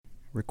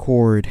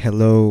Record.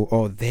 Hello.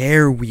 Oh,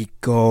 there we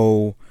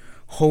go.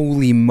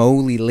 Holy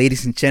moly,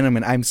 ladies and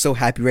gentlemen, I'm so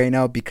happy right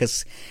now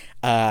because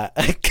well,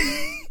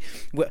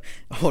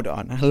 hold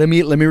on. Let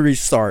me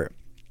restart.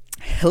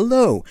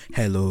 Hello,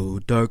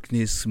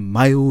 darkness,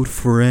 my old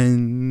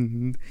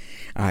friend.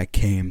 I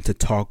came to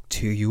talk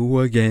to you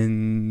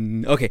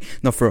again. Okay,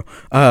 no, for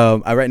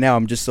right now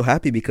I'm just so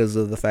happy because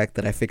of the fact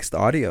that I fixed the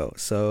audio.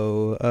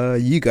 So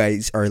you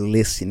guys are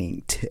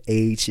listening to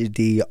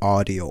HD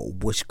Audio,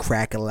 what's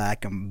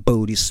crack-a-lack and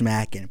booty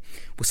smacking.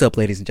 What's up,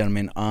 ladies and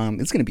gentlemen?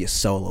 It's gonna be a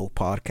solo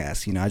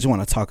podcast. I just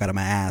want to talk out of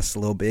my ass a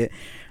little bit,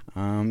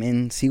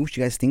 and see what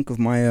you guys think of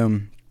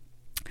my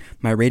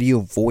radio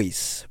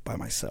voice by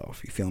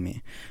myself. You feel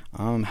me?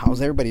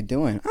 How's everybody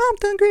doing? I'm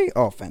doing great.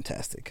 Oh,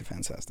 fantastic.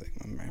 I'm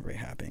very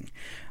happy.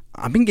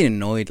 I've been getting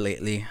annoyed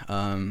lately.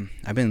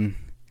 I've been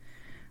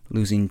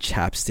losing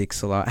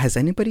chapsticks a lot. Does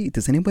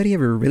anybody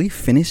ever really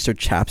finish their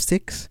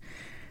chapsticks?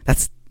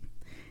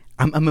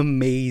 I'm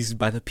amazed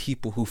by the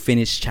people who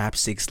finish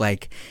chapsticks.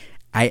 Like,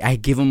 I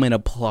give them an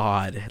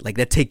applaud. Like,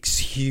 that takes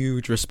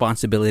huge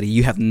responsibility.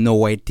 You have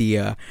no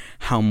idea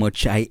how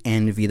much I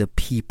envy the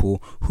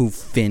people who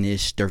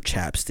finish their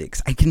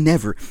chapsticks. I can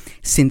never,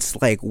 since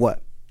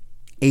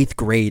 8th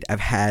grade, I've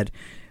had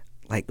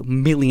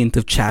millions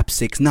of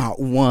chapsticks.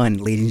 Not one,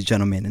 ladies and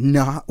gentlemen,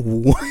 not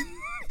one.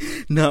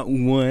 Not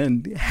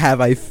one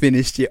have I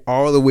finished it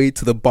all the way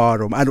to the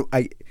bottom.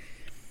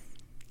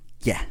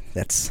 Yeah,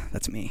 that's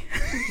me.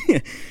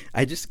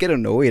 I just get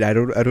annoyed.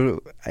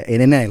 And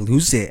then I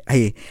lose it.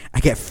 I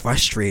get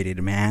frustrated,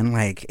 man.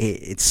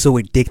 It's so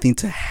addicting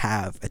to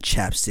have a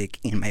chapstick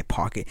in my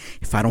pocket.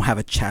 If I don't have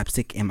a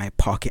chapstick in my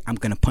pocket, I'm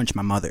gonna punch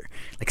my mother.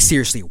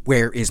 Seriously,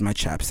 where is my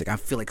chapstick? I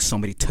feel like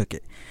somebody took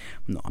it.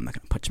 No, I'm not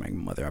gonna punch my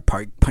mother. I'll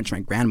probably punch my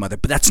grandmother,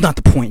 but that's not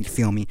the point. You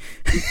feel me?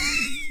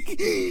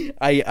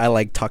 I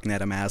like talking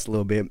out of my ass a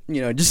little bit,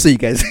 just so you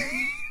guys.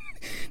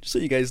 Just so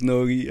you guys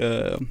know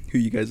who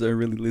you guys are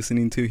really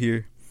listening to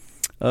here.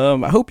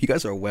 I hope you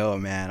guys are well,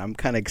 man. I'm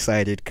kind of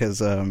excited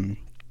because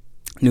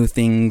new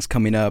things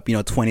coming up.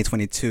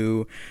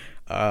 2022.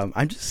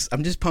 I'm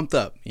just pumped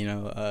up.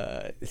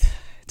 To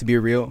be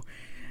real,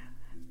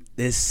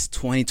 this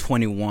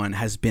 2021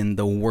 has been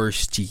the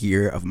worst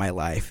year of my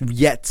life.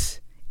 Yet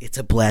it's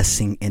a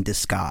blessing in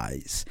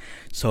disguise.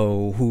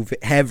 So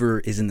whoever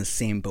is in the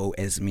same boat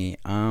as me,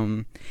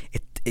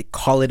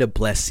 call it a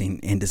blessing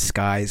in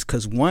disguise.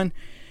 Because one,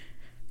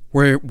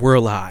 we're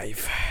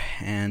alive,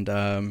 and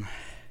well,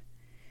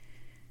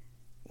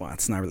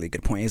 it's not really a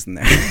good point, isn't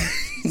there?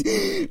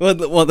 well,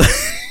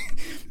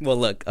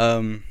 look,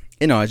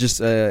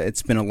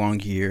 it's been a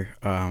long year.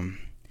 To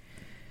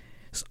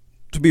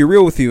be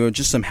real with you,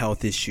 just some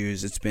health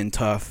issues. It's been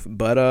tough,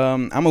 but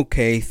I'm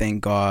okay,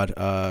 thank God.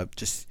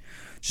 Just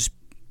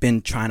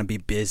been trying to be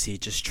busy,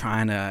 just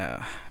trying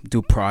to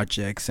do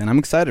projects, and I'm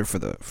excited for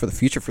the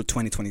future for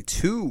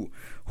 2022.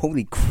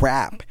 Holy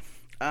crap.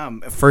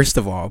 First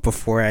of all,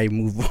 before I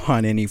move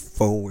on any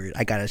forward,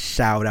 I gotta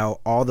shout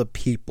out all the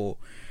people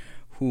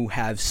who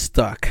have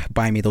stuck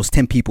by me. Those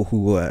 10 people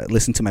who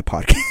listen to my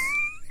podcast.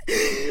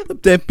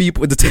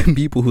 The 10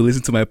 people who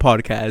listen to my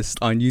podcast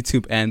on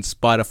YouTube and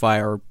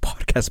Spotify or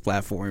podcast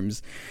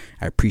platforms.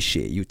 I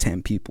appreciate you,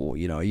 10 people.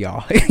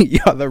 Y'all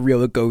the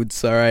real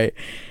goats. All right.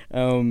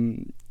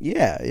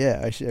 Yeah.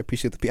 I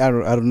appreciate the people.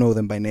 I don't know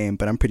them by name,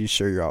 but I'm pretty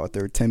sure you're out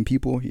there. 10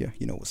 people. Yeah.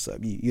 You know what's up.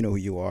 You know who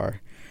you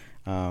are.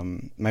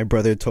 My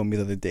brother told me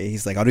the other day,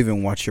 he's like, I don't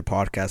even watch your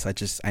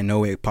podcast. I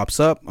know it pops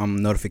up on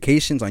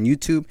notifications on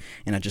YouTube,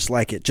 and I just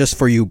like it just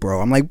for you,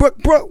 bro. I'm like, bro,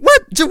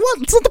 what?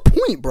 It's not the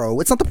point, bro.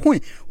 It's not the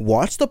point.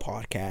 Watch the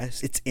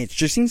podcast. It's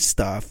interesting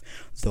stuff,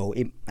 though.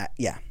 It,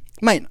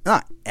 might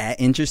not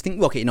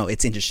interesting. Okay, no,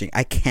 it's interesting.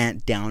 I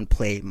can't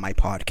downplay my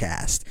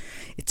podcast.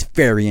 It's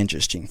very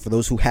interesting. For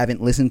those who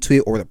haven't listened to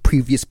it or the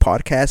previous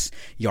podcasts,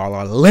 y'all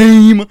are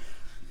lame.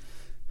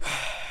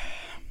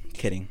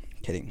 Kidding.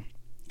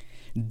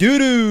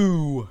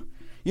 Doo-doo.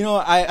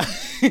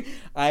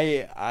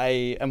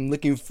 I am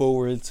looking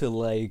forward to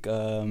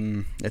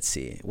let's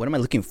see, what am I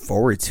looking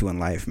forward to in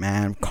life,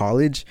 man?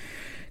 College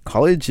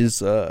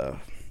is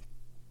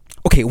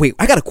okay, wait,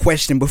 I got a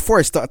question before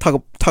I start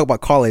talk about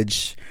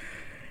college.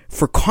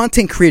 For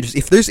content creators,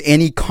 if there's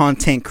any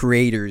content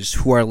creators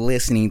who are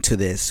listening to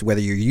this, whether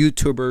you're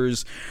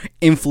YouTubers,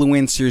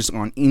 influencers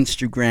on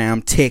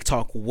Instagram,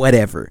 TikTok,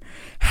 whatever,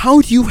 how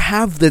do you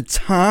have the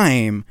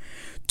time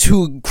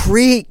to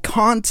create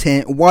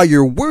content while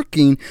you're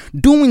working,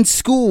 doing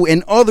school,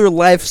 and other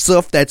life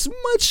stuff that's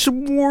much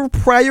more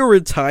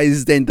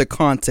prioritized than the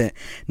content?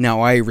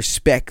 Now, I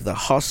respect the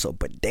hustle,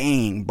 but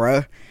dang,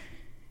 bruh,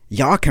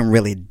 y'all can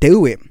really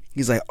do it.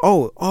 He's like,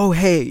 oh,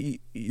 hey,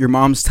 your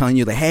mom's telling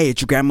you, hey,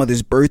 it's your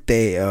grandmother's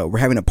birthday, we're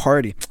having a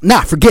party.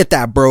 Nah, forget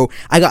that, bro.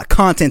 I got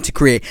content to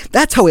create.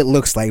 That's how it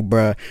looks like,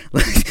 bruh.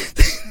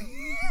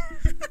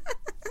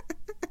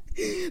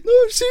 No,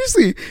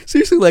 seriously,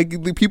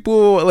 the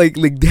people, they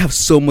have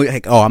so much,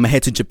 I'm gonna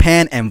head to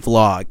Japan and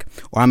vlog,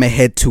 or I'm gonna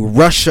head to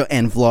Russia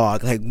and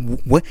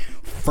vlog. What?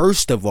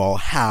 First of all,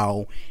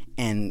 how?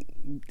 And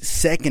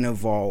second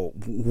of all,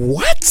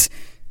 what?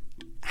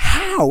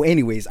 How? how?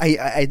 Anyways,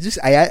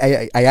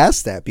 I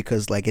asked that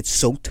because like it's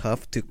so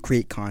tough to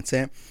create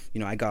content.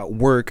 I got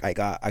work, I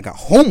got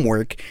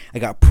homework, I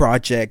got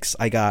projects,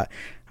 I got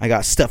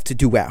stuff to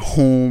do at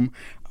home.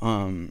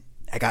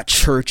 I got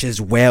church as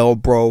well,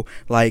 bro.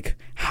 Like,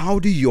 how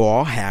do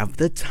y'all have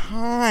the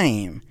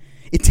time?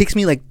 It takes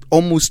me like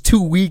almost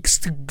 2 weeks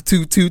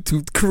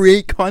to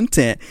create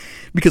content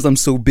because I'm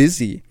so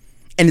busy.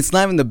 And it's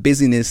not even the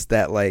busyness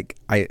that like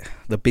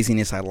the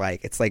busyness I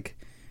like. It's like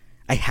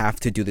I have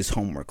to do this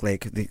homework.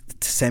 Like, to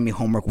send me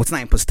homework. What's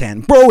 9 plus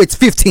 10? Bro, it's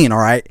 15, all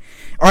right?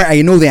 All right,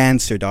 I know the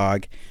answer,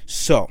 dog.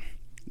 So,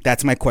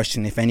 that's my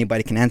question. If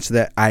anybody can answer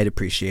that, I'd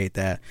appreciate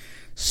that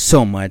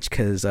so much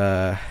because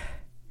I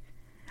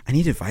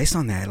need advice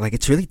on that. Like,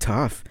 it's really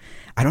tough.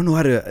 I don't know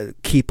how to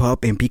keep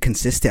up and be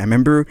consistent. I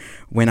remember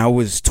when I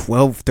was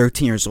 12,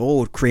 13 years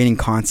old, creating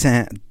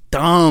content,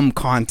 dumb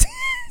content.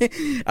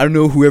 I don't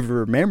know whoever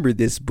remembered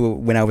this, but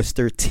when I was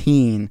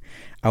 13,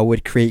 I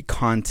would create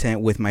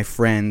content with my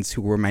friends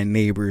who were my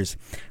neighbors,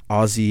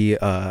 Ozzy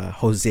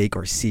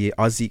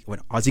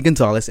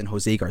Gonzalez and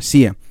Jose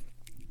Garcia.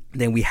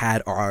 Then we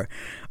had our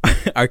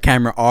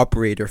camera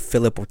operator,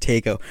 Philip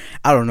Ortega.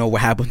 I don't know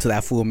what happened to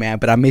that fool, man,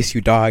 but I miss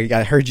you, dog.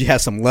 I heard you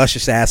have some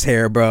luscious ass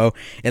hair, bro.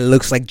 It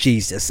looks like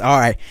Jesus. All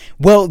right.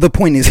 Well, the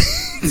point is,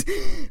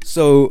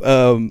 so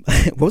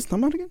what was the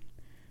talking about again?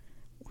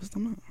 What was the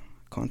talking about?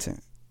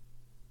 Content.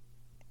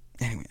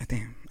 Anyway,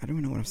 damn, I don't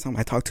even know what I'm talking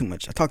about. I talk too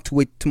much. I talk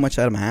way too much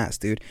out of my ass,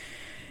 dude.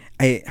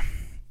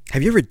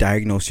 Have you ever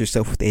diagnosed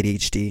yourself with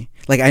ADHD?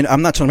 Like,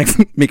 I'm not trying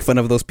to make fun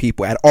of those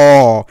people at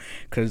all,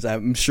 because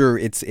I'm sure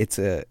it's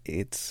a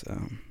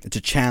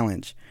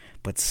challenge.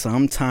 But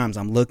sometimes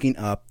I'm looking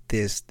up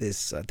this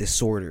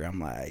disorder. I'm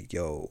like,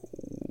 yo,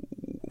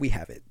 we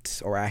have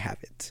it, or I have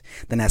it.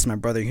 Then I asked my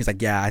brother, and he's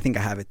like, yeah, I think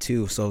I have it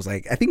too. So I was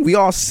like, I think we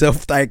all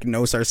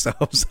self-diagnose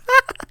ourselves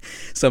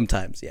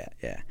sometimes. Yeah.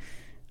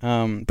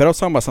 But I was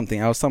talking about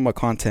something. I was talking about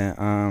content.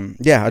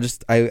 Yeah,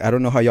 I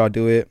don't know how y'all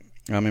do it.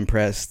 I'm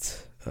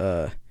impressed.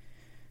 I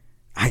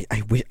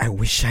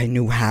wish I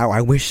knew how.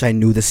 I wish I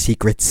knew the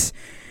secrets.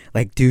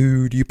 Like,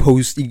 dude,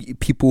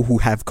 people who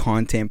have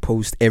content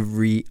post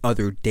every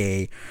other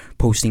day,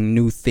 posting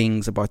new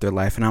things about their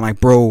life, and I'm like,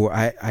 bro,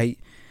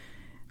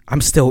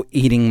 I'm still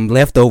eating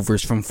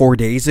leftovers from 4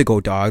 days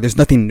ago, dog. There's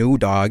nothing new,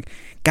 dog.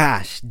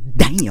 Gosh,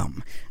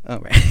 damn.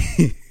 All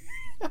right.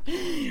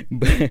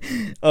 But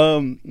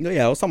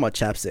yeah, I was talking about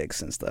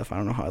chapsticks and stuff. I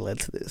don't know how I led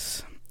to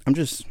this. I'm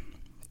just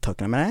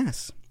talking about my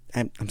ass.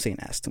 I'm saying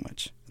ass too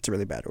much. It's a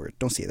really bad word.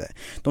 Don't say that.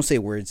 Don't say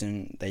words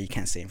that you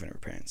can't say in front of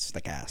your parents,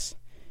 like ass.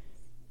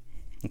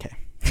 Okay.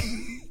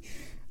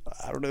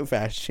 I don't know if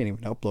I shouldn't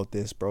even upload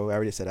this, bro. I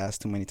already said ass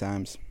too many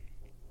times.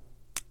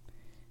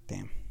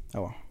 Damn.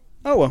 Oh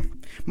well.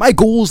 My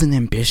goals and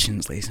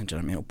ambitions, ladies and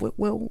gentlemen.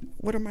 Well,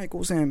 what are my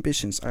goals and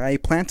ambitions? I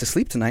plan to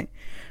sleep tonight.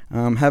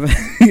 Haven't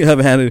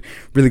had a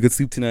really good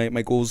sleep tonight.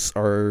 My goals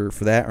are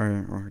for that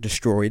are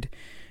destroyed.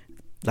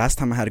 Last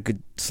time I had a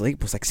good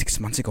sleep was like 6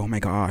 months ago. Oh my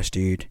gosh,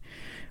 dude.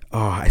 Oh,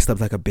 I slept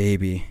like a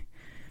baby.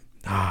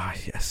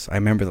 Yes. I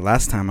remember the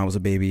last time I was a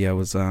baby, I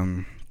was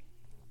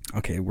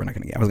okay, I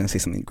was gonna say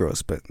something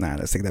gross, but nah,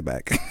 let's take that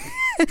back.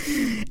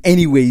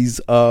 Anyways,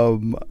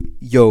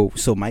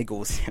 so my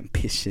goals and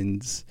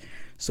ambitions.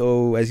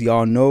 So as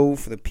y'all know,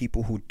 for the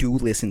people who do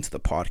listen to the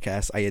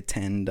podcast, I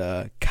attend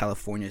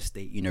California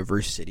State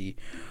University,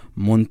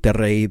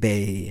 Monterrey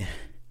Bay.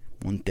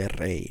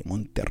 Monterrey.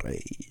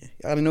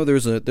 I don't know,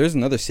 there's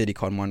another city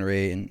called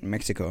Monterrey in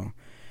Mexico.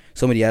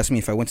 Somebody asked me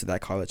if I went to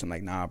that college. I'm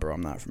like, nah, bro,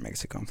 I'm not from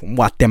Mexico. I'm from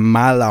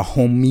Guatemala,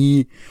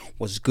 homie.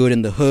 What's good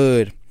in the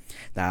hood?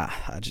 Nah,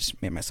 I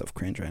just made myself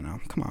cringe right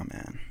now. Come on,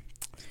 man.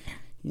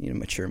 You need to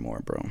mature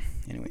more, bro.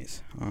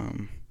 Anyways,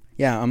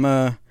 yeah, I'm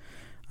a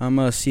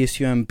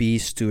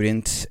CSUMB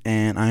student,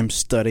 and I'm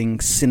studying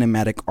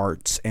cinematic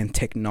arts and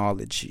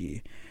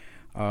technology,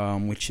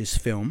 which is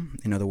film,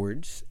 in other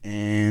words.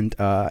 And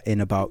in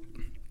about,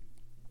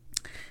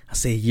 I'll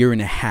say, a year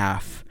and a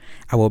half,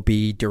 I will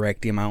be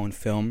directing my own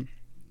film.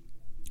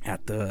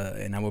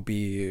 And I will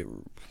be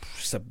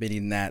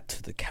submitting that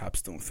to the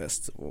Capstone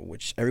Festival,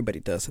 which everybody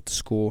does at the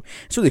school.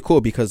 It's really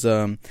cool because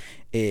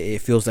it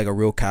feels like a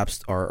real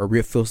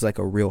feels like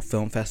a real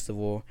film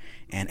festival,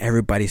 and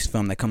everybody's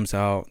film that comes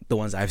out, the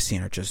ones I've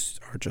seen, are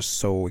just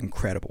so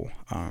incredible.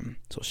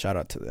 So shout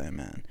out to them,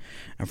 man.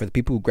 And for the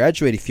people who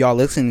graduate, if y'all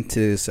listening to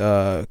this,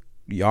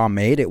 y'all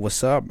made it.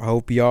 What's up? I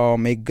hope y'all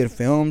make good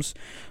films.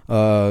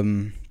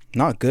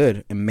 Not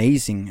good,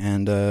 amazing,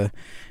 and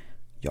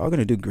y'all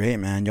gonna do great,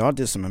 man. Y'all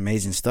did some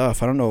amazing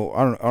stuff. I don't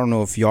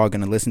know if y'all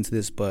gonna listen to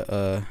this, but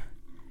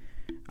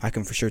I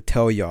can for sure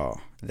tell y'all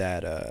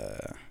that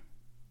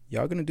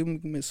y'all gonna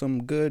do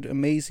some good,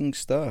 amazing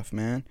stuff,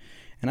 man.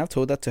 And I've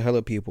told that to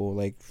hella people,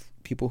 like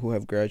people who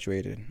have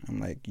graduated. I'm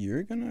like,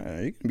 you're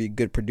gonna be a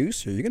good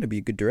producer. You're gonna be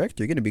a good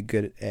director. You're gonna be a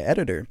good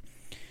editor.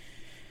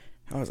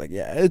 I was like,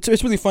 yeah, it's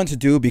really fun to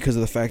do because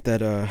of the fact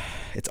that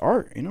it's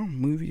art.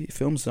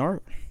 Film's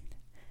art.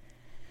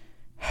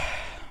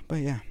 But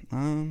yeah,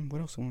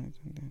 what else?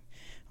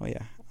 Oh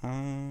yeah,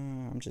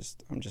 I'm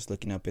just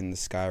looking up in the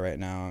sky right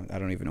now. I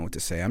don't even know what to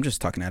say. I'm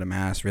just talking out of my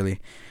ass, really.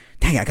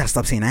 Dang, I gotta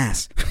stop saying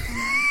ass.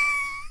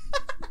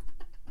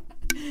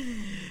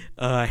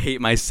 I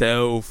hate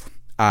myself.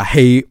 I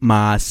hate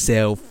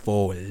myself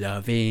for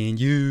loving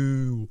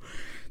you.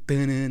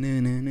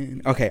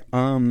 Okay,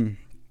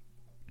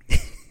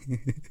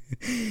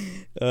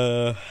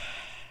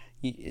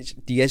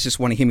 do you guys just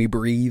want to hear me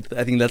breathe?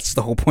 I think that's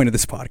the whole point of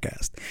this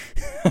podcast.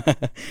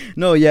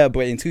 No, yeah,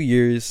 but in 2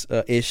 years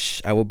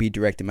ish, I will be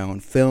directing my own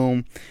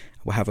film. I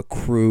will have a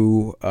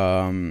crew.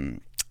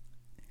 I'm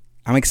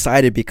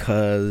excited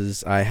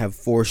because I have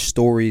 4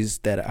 stories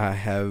that I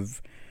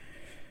have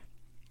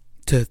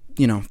to,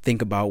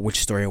 think about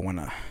which story I want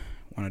to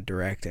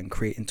direct and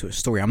create into a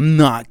story. I'm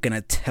not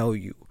gonna tell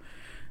you,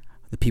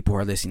 the people who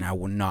are listening, I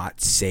will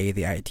not say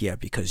the idea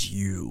because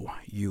you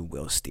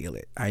will steal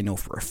it. I know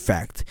for a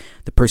fact.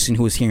 The person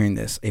who is hearing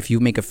this, if you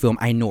make a film,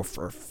 I know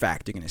for a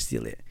fact you're going to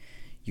steal it.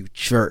 You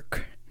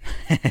jerk.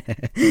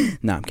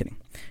 No, I'm kidding.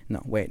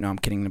 No, I'm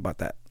kidding about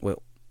that.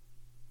 Well,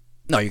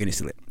 no, you're going to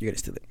steal it.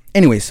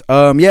 Anyways,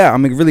 yeah,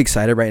 I'm really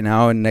excited right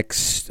now.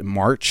 Next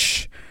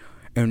March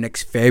or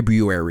next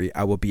February,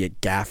 I will be a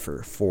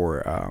gaffer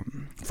for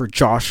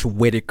Josh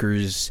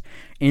Whitaker's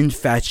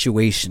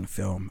Infatuation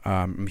film.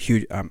 I'm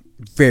huge. I'm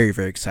very,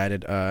 very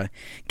excited.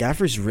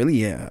 Gaffer is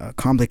really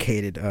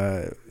complicated.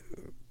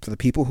 For the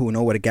people who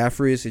know what a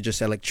gaffer is, it's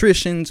just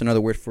electricians.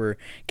 Another word for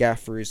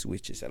gaffers,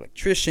 which is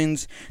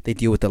electricians. They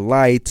deal with the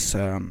lights,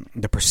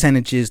 the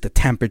percentages, the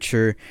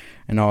temperature,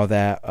 and all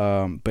that.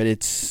 But I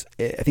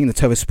think the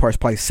toughest part is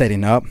probably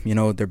setting up.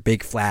 They're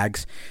big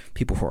flags.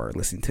 People who are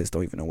listening to this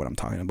don't even know what I'm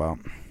talking about.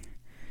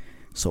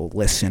 So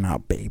listen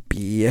up,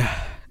 baby.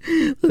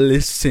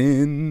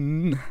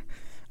 Listen.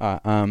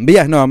 But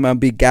yeah, no, I'm gonna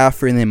be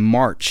gaffer, and in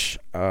March,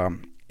 2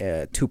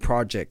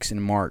 projects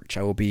in March.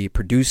 I will be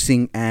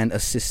producing and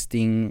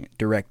assistant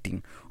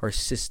director.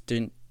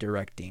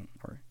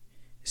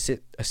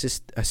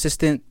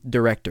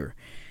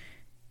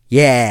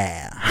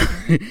 Yeah.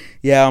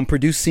 Yeah, I'm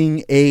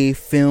producing a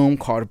film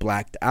called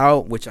Blacked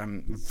Out, which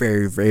I'm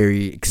very,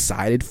 very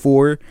excited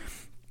for.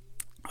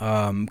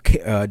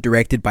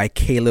 Directed by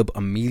Caleb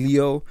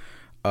Emilio.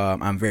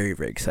 I'm very,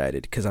 very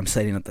excited because I'm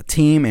setting up the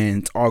team, and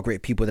it's all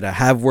great people that I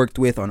have worked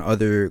with on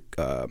other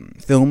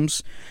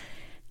films.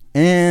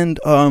 And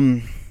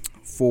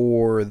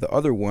for the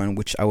other one,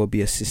 which I will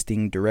be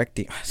assistant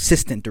director,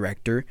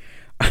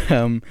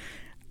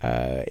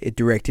 it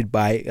directed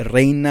by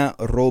Reina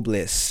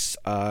Robles.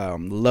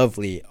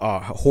 Lovely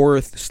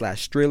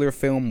horror/thriller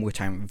film, which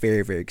I'm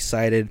very, very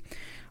excited.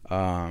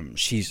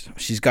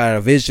 She's got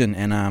a vision,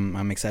 and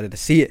I'm excited to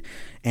see it.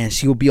 And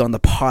she will be on the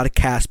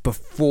podcast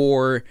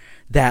before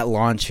that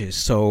launches.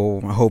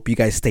 So I hope you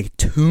guys stay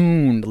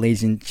tuned,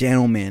 ladies and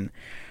gentlemen.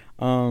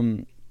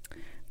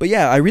 But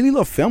yeah, I really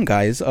love film,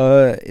 guys.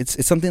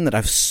 It's something that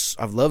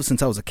I've loved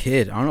since I was a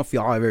kid. I don't know if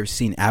y'all have ever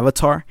seen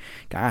Avatar.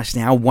 Gosh,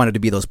 now I wanted to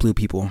be those blue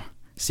people.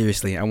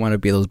 Seriously, I want to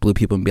be those blue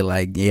people and be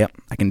like, yep,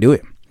 I can do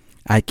it.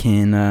 I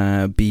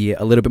can be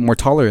a little bit more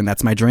taller, and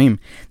that's my dream.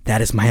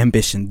 That is my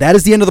ambition. That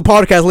is the end of the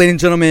podcast, ladies and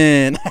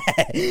gentlemen.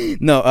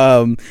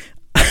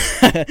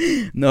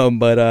 No,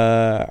 but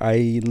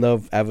I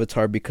love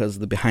Avatar because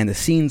of the behind the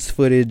scenes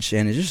footage,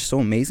 and it's just so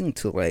amazing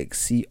to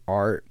see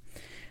art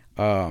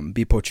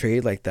be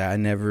portrayed like that. I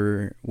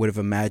never would have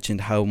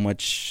imagined how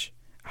much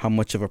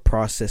of a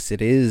process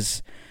it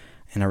is,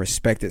 and I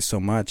respect it so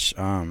much.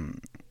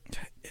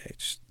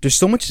 There's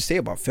so much to say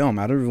about film.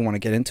 I don't even want to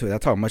get into it.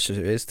 That's how much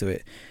there is to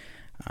it.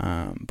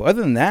 But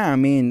other than that, I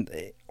mean,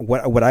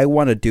 what I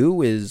want to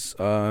do is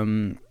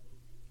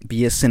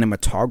be a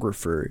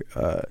cinematographer.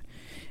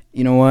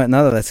 You know what?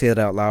 Now that I say it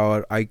out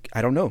loud, I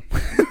don't know.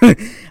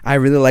 I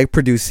really like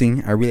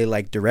producing. I really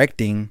like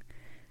directing.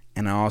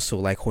 And I also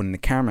like holding the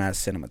camera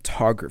as a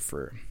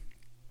cinematographer.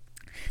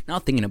 Now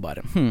thinking about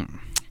it.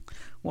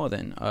 Well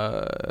then,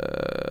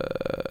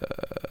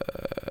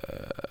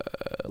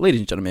 ladies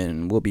and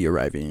gentlemen, we'll be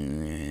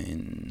arriving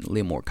in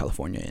Lemoore,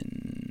 California in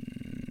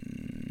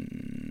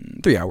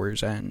 3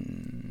 hours.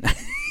 And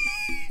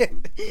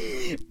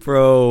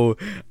bro,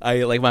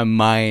 I my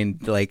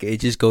mind, it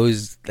just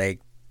goes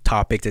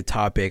topic to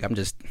topic. I'm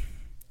just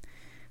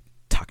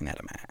talking out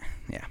of my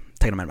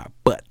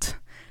butt.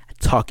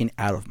 Talking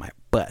out of my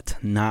butt,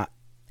 not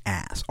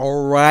ass.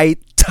 All right.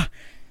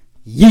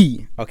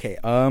 Yee. Okay.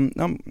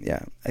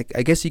 Yeah.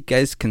 I guess you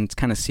guys can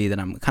kind of see that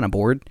I'm kind of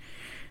bored.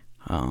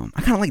 I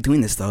kind of like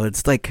doing this though.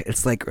 It's like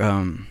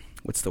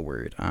what's the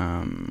word?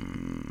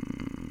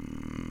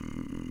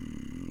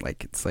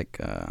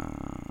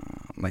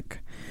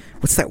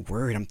 What's that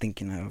word I'm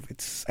thinking of?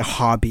 It's a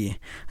hobby.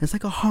 It's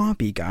like a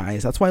hobby,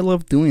 guys. That's why I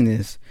love doing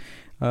this.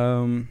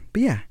 But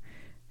yeah.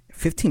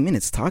 15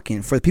 minutes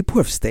talking. For the people who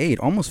have stayed,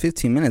 almost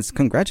 15 minutes,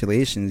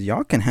 congratulations.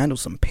 Y'all can handle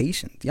some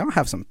patience. Y'all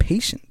have some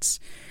patience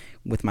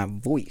with my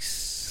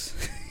voice.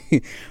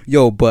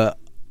 Yo, but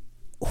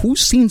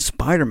who's seen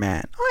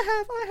Spider-Man? I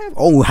have.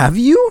 Oh, have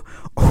you?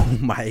 Oh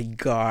my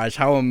gosh,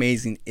 how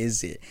amazing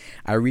is it?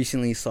 I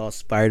recently saw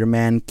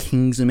Spider-Man,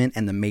 Kingsman,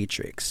 and The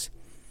Matrix.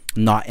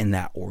 Not in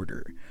that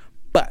order.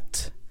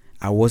 But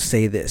I will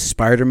say this,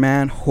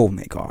 Spider-Man, oh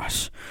my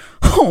gosh.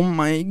 Oh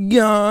my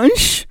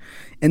gosh.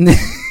 And then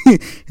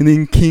and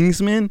then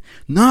Kingsman,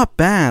 not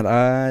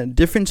bad.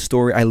 Different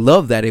story. I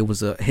love that it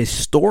was a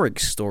historic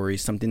story,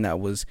 something that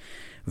was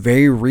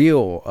very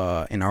real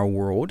in our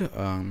world,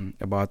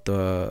 about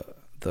the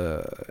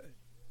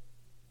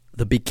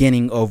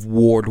beginning of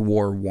World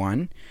War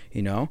One.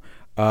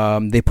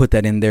 They put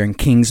that in there in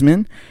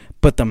Kingsman.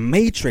 But The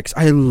Matrix,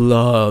 I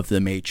love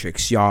The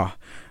Matrix, y'all.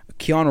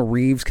 Keanu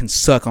Reeves can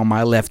suck on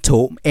my left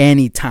toe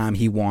anytime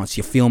he wants.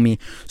 You feel me?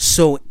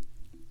 So,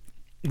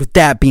 with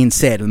that being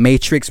said, The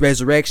Matrix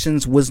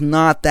Resurrections was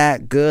not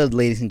that good,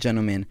 ladies and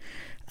gentlemen.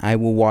 I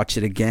will watch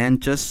it again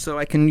just so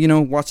I can,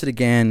 watch it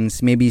again,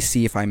 maybe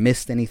see if I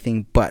missed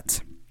anything.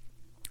 But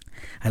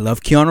I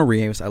love Keanu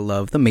Reeves. I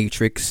love The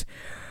Matrix.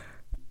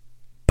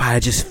 But I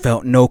just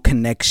felt no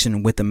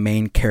connection with the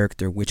main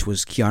character, which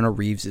was Keanu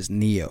Reeves'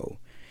 Neo.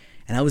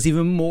 And I was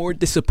even more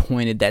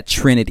disappointed that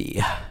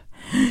Trinity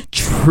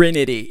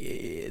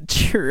didn't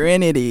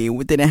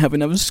have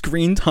enough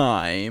screen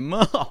time.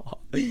 But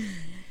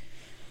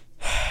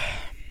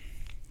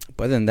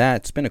other than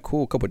that, it's been a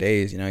cool couple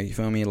days, you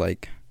feel me?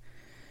 Like,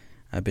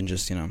 I've been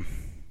just,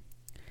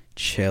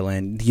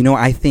 chilling.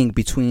 I think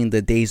between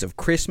the days of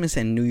Christmas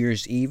and New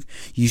Year's Eve,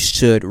 you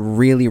should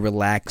really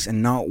relax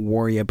and not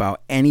worry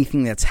about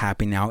anything that's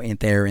happening out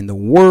there in the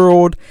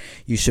world.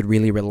 You should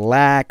really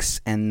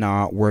relax and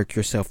not work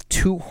yourself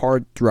too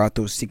hard throughout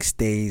those 6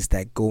 days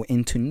that go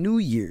into New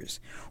Year's.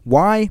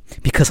 Why?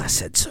 Because I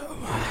said so.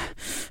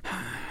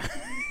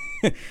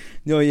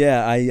 No,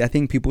 yeah, I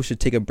think people should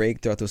take a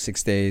break throughout those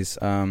 6 days.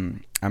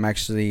 I'm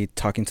actually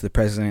talking to the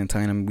president and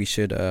telling him we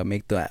should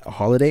make that a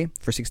holiday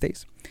for 6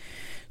 days.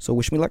 So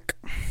wish me luck.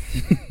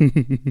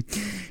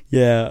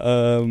 Yeah,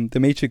 The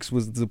Matrix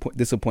was a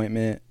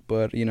disappointment,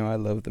 but I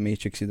love The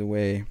Matrix either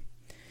way.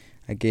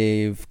 I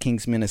gave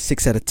Kingsman a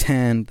 6 out of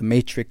 10, The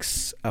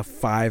Matrix a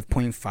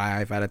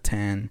 5.5 out of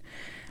 10,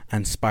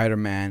 and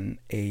Spider-Man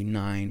a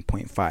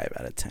 9.5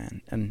 out of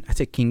 10. And I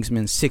take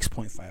Kingsman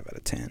 6.5 out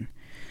of 10.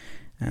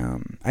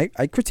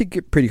 I critique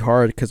it pretty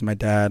hard because my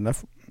dad,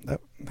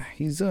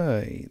 he's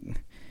like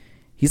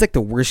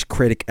the worst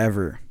critic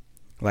ever.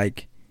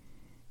 Like,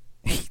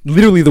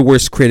 literally the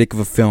worst critic of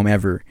a film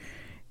ever.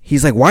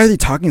 He's like, why are they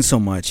talking so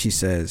much? He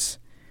says.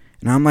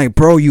 And I'm like,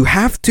 bro, you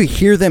have to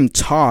hear them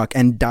talk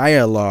and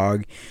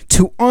dialogue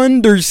to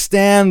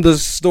understand the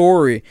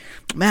story.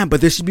 Man, but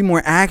there should be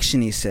more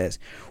action, he says.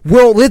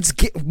 Well,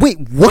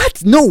 wait,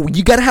 what? No,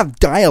 you gotta have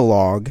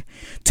dialogue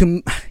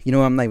to,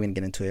 I'm not even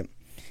getting into it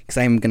because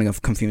I'm gonna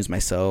confuse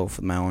myself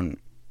with my own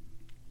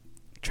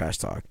trash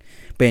talk.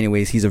 But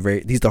anyways, he's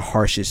the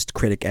harshest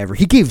critic ever.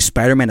 He gave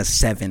Spider-Man a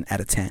 7 out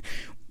of 10.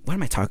 What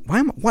am I talking?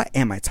 Why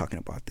am I talking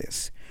about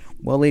this?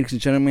 Well, ladies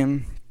and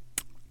gentlemen,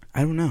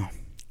 I don't know,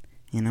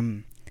 and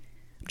I'm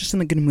just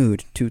in a good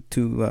mood to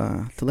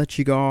let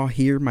you all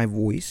hear my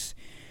voice,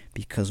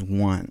 because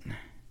 1,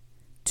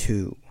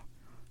 2,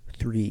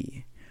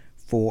 3,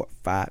 4,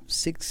 5,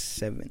 6,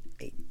 7,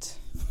 8.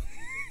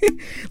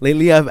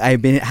 Lately, I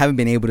haven't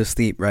been able to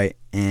sleep, right,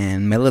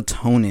 and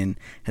melatonin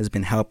has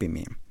been helping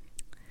me.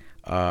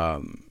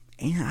 And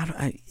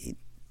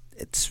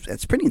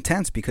it's pretty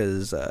intense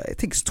because it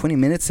takes 20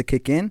 minutes to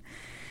kick in,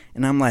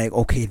 and I'm like,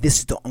 okay, this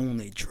is the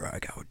only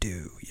drug I'll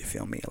do. You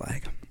feel me?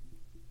 Like,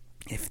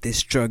 if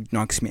this drug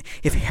knocks me,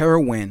 if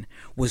heroin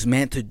was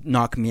meant to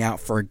knock me out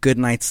for a good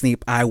night's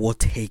sleep, I will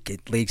take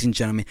it, ladies and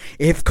gentlemen.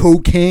 If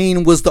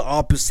cocaine was the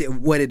opposite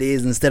of what it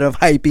is, instead of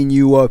hyping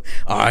you up,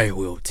 I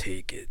will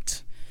take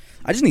it.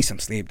 I just need some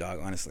sleep, dog,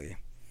 honestly.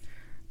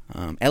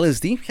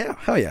 LSD? Yeah,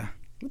 hell yeah.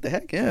 What the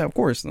heck? Yeah, of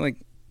course. Like,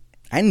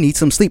 I need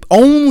some sleep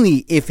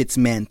only if it's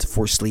meant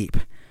for sleep.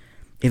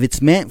 If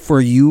it's meant for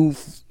you,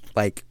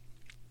 like,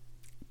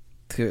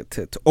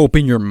 to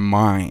open your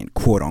mind,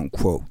 quote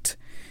unquote,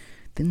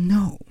 then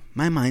no,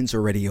 my mind's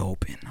already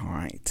open. All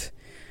right,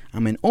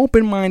 I'm an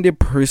open-minded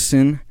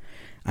person.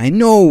 I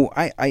know.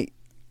 I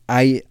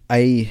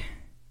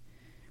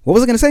what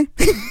was I gonna say?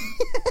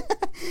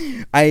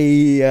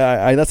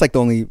 I that's like the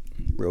only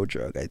real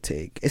drug I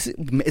take. Is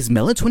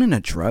melatonin a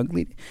drug?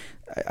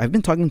 I've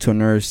been talking to a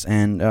nurse,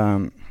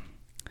 and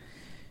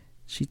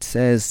she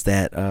says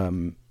that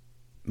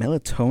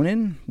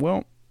melatonin,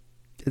 well,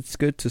 it's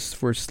good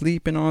for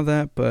sleep and all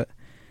that, but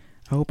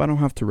I hope I don't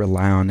have to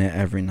rely on it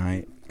every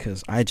night,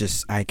 because I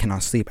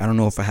cannot sleep. I don't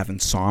know if I have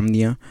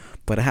insomnia,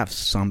 but I have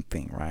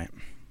something, right?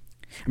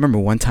 I remember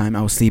one time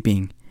I was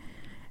sleeping,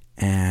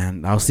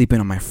 and I was sleeping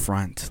on my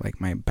front,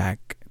 like my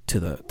back to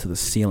the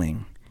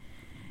ceiling,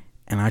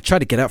 and I tried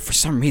to get up. For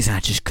some reason, I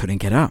just couldn't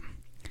get up.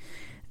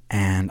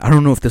 And I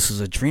don't know if this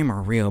was a dream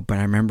or real, but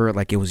I remember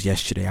like it was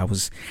yesterday. I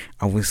was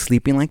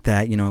sleeping like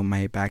that,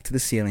 my back to the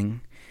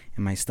ceiling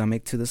and my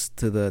stomach to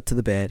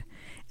the bed,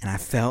 and I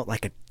felt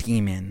like a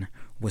demon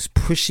was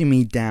pushing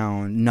me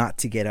down not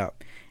to get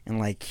up, and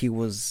like he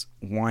was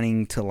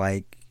wanting to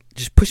like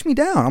just pushed me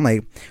down. I'm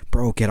like,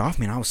 bro, get off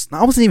me. And I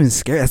wasn't even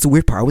scared. That's the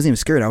weird part. I wasn't even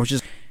scared. I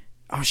was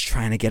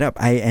trying to get up.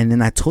 And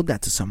then I told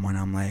that to someone.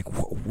 I'm like,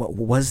 what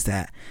was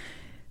that?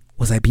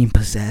 Was I being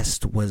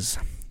possessed? Was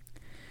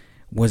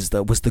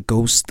the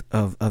ghost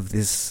of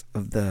the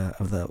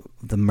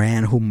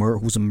man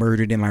who's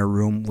murdered in my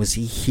room? Was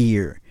he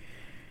here?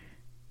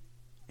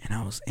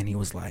 And he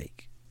was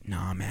like,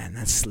 nah, man,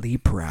 that's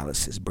sleep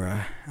paralysis,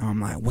 bruh. And I'm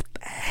like, what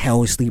the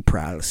hell is sleep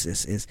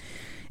paralysis? Is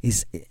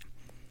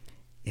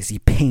he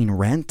paying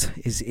rent?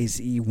 Is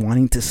he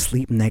wanting to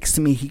sleep next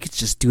to me? He could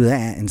just do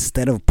that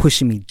instead of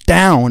pushing me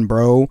down,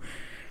 bro.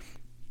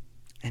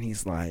 And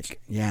he's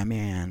like, yeah,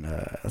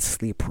 man,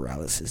 sleep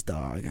paralysis,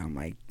 dog. I'm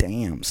like,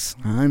 damn,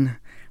 son,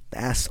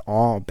 that's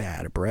all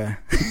bad, bruh.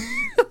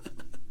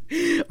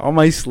 All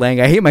my slang.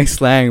 I hate my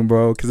slang,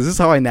 bro, because this is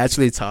how I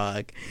naturally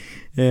talk.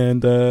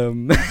 And,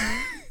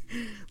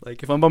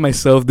 like, if I'm by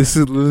myself, this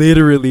is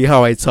literally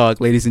how I talk,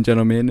 ladies and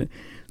gentlemen.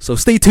 So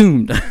stay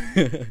tuned.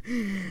 Yeah,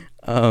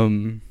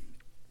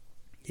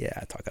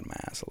 I talk out of my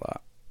ass a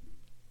lot.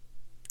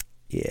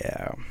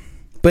 Yeah.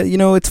 But,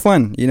 it's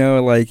fun.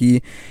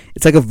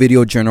 It's like a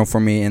video journal for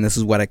me, and this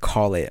is what I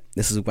call it.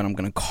 This is what I'm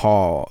going to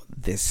call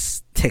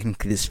this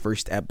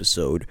first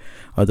episode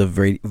of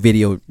the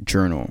video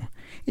journal.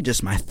 It's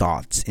just my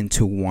thoughts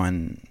into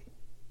one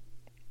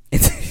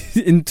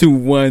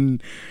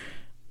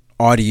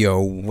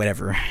audio,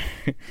 whatever.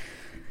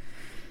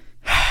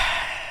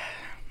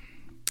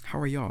 How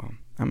are y'all?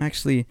 I'm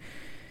actually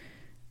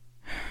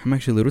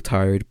a little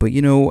tired, but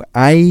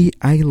I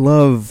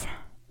love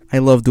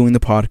doing the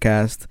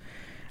podcast.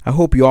 I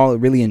hope y'all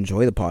really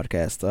enjoy the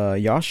podcast.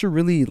 Y'all should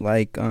really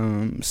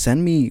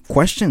send me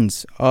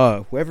questions.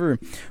 Whoever's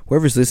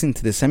listening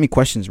to this, send me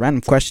questions,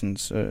 random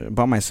questions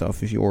about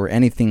myself, or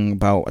anything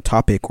about a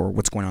topic or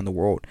what's going on in the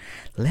world.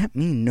 Let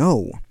me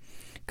know,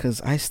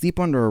 because I sleep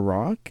under a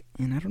rock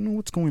and I don't know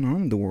what's going on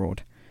in the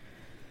world.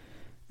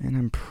 And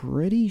I'm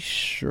pretty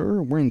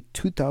sure we're in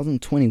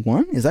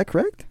 2021. Is that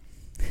correct?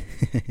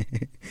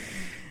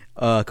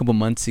 A couple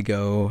months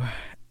ago,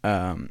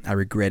 I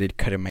regretted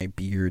cutting my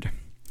beard.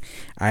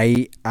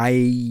 My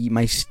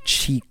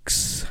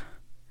cheeks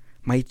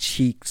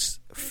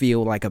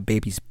feel like a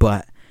baby's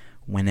butt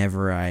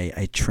whenever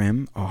I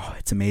trim. Oh,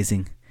 it's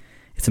amazing.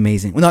 It's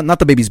amazing. Well, not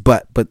the baby's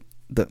butt, but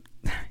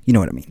you know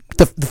what I mean.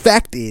 The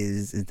fact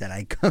is that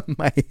I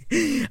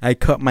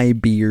cut my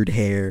beard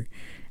hair,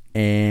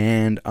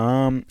 and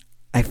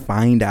I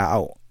find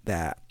out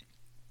that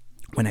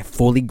when I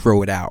fully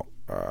grow it out,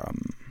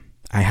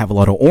 I have a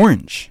lot of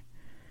orange.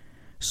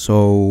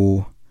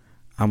 So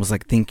I was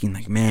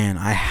thinking, man,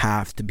 I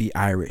have to be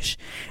Irish.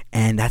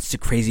 And that's the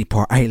crazy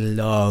part. I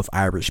love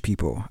Irish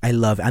people.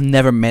 I've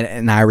never met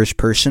an Irish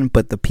person,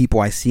 but the people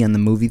I see in the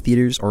movie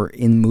theaters or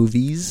in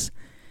movies,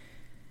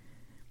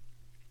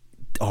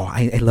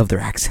 I love their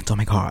accents. Oh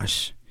my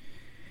gosh.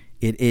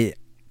 It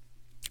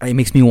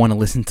makes me want to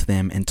listen to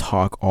them and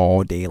talk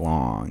all day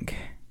long.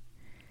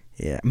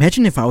 Yeah.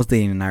 Imagine if I was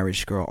dating an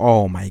Irish girl.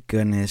 Oh my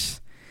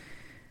goodness.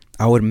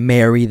 I would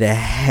marry the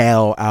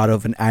hell out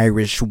of an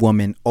Irish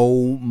woman.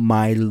 Oh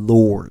my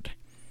lord.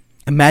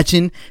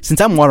 Imagine, since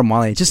I'm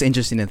Guatemalan, it's just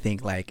interesting to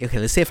think, okay,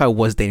 let's say if I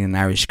was dating an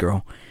Irish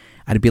girl,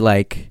 I'd be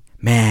like,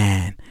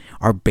 man,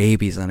 our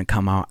baby's gonna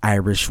come out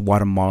Irish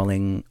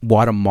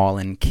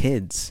Guatemalan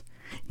kids.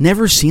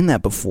 Never seen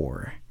that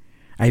before.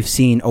 I've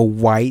seen a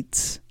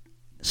white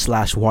 /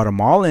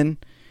 Guatemalan,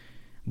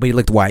 but he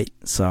looked white,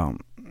 so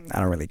I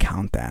don't really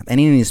count that. And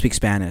he didn't even speak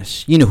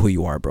Spanish. You know who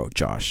you are, bro.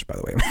 Josh, by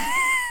the way.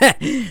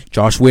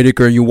 Josh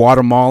Whitaker, you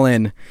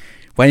Guatemalan.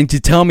 Why didn't you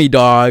tell me,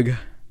 dog?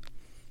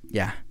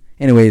 Yeah.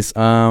 Anyways,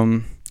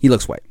 he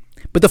looks white.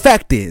 But the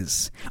fact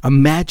is,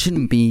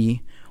 imagine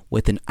me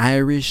with an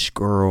Irish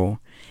girl,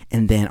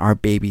 and then our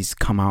babies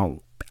come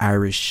out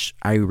Irish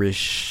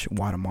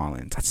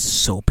Guatemalans. That's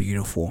so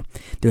beautiful.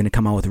 They're gonna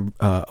come out with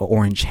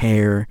orange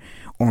hair,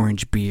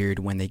 orange beard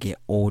when they get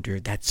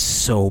older. That's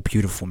so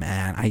beautiful,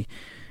 man.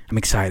 I'm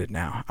excited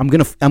now. I'm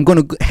gonna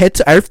head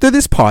to, after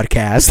this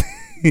podcast.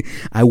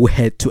 I will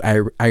head to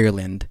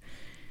Ireland,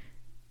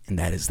 and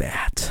that is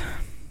that.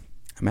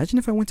 Imagine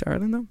if I went to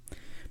Ireland though.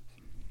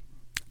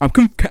 I'm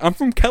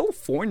from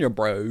California,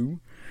 bro.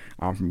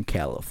 I'm from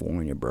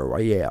California, bro.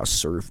 Yeah, I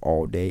surf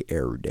all day,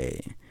 every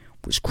day.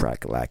 Was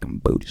crack-a-lackin'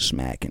 booty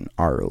smacking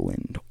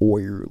Ireland.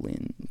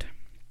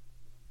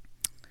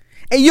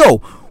 Hey, yo,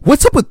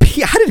 what's up with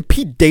Pete? How did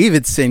Pete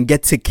Davidson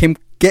get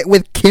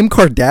with Kim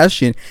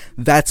Kardashian?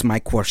 That's my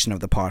question of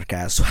the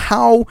podcast. So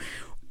how,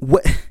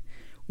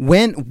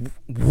 when,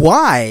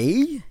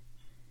 why,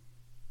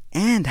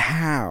 and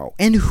how,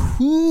 and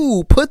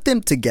who put them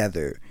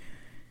together?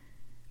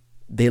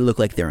 They look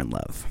like they're in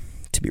love,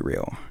 to be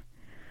real.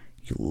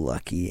 You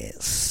lucky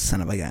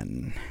son of a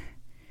gun.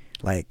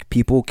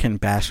 People can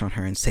bash on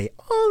her and say,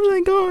 oh my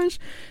gosh,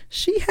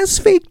 she has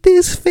fake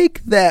this,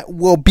 fake that.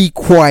 Well, be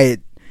quiet.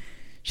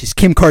 She's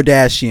Kim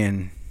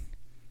Kardashian.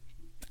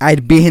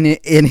 I'd be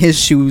in his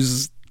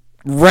shoes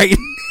right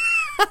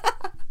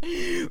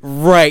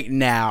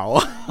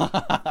now.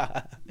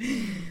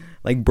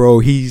 Like, bro,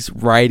 he's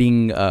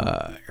riding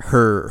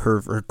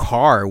her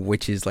car,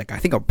 which is like, I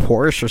think a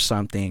Porsche or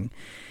something.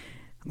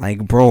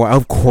 Like, bro,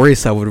 of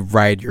course I would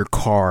ride your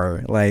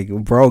car. Like,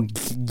 bro,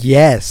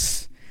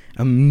 yes,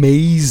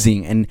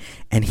 amazing.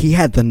 And he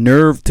had the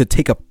nerve to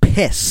take a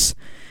piss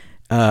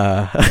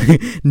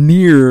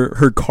near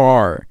her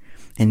car,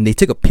 and they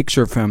took a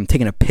picture of him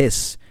taking a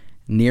piss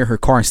near her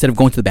car instead of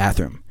going to the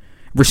bathroom.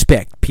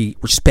 Respect, Pete.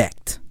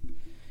 Respect.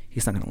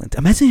 He's not gonna listen.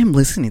 Imagine him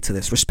listening to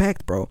this.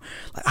 Respect, bro.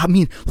 I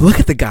mean, look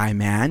at the guy,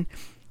 man.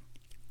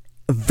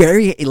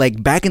 Very,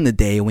 like, back in the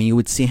day when you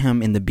would see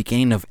him in the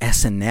beginning of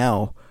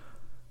SNL.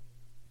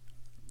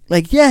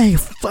 Like, yeah,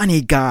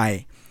 funny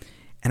guy.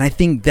 And I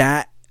think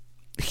that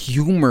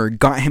humor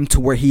got him to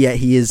where he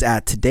is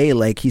at today.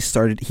 Like, he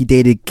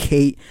dated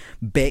Kate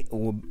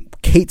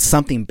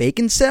something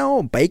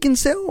Beckinsale?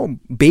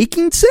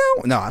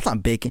 No, that's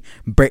not Bacon.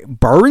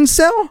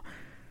 Barchanel?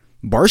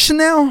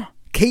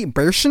 Kate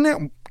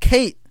Barchanel?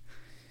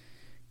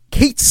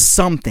 Kate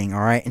something,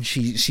 all right? And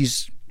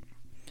she's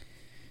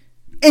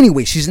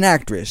anyway, she's an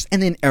actress.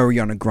 And then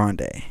Ariana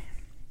Grande.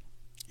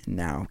 And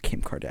now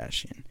Kim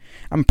Kardashian.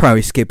 I'm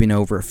probably skipping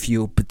over a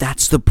few, but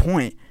that's the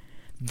point.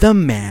 The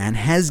man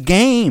has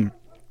game.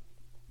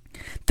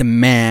 The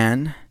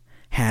man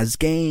has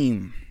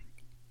game.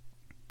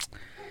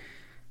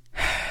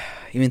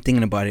 Even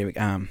thinking about it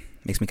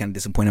makes me kind of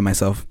disappointed in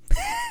myself.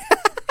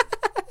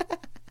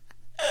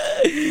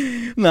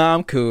 No,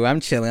 I'm cool. I'm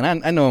chilling.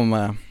 I know I'm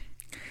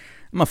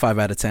a 5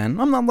 out of 10.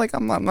 I'm not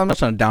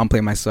trying to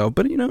downplay myself,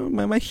 but you know,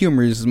 my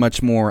humor is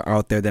much more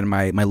out there than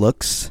my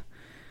looks.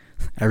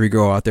 Every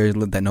girl out there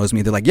that knows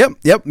me, they're like, yep,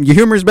 your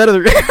humor is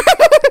better.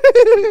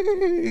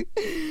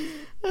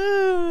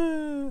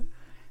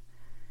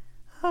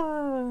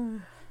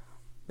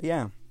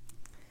 Yeah.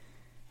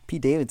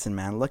 Pete Davidson,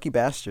 man, lucky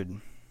bastard.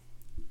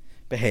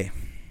 But hey,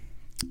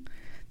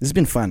 this has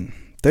been fun.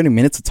 30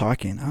 minutes of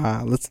talking.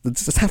 Let's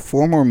just have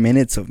 4 more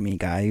minutes of me,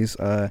 guys.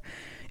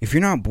 If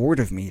you're not bored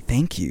of me,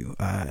 thank you.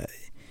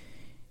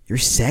 You're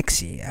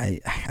sexy.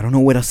 I don't know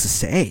what else to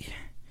say.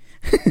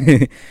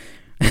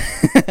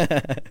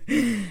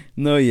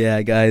 No,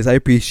 yeah, guys, I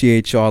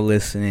appreciate y'all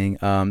listening.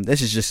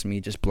 This is just me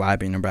just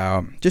blabbing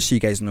about, just so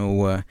you guys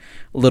know a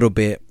little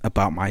bit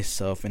about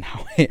myself and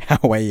how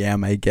I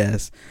am, I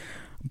guess.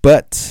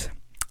 But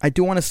I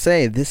do want to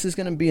say this is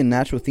going to be a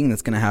natural thing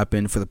that's going to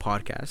happen for the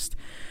podcast.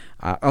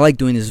 I like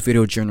doing this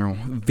video journal.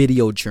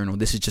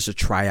 This is just a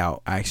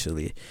tryout,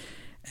 actually,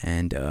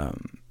 and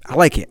I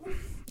like it.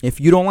 If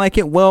you don't like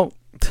it, well,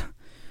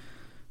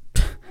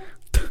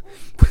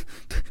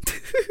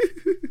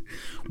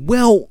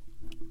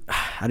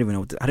 I don't even know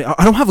what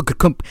I don't have a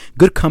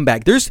good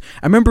comeback. I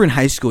remember in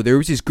high school there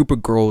was this group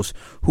of girls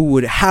who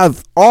would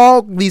have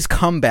all these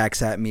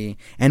comebacks at me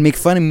and make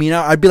fun of me.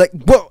 Now I'd be like,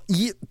 "Well,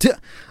 you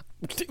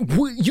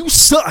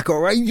suck, all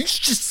right? You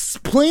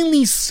just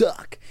plainly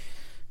suck."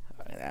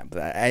 But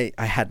I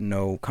had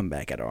no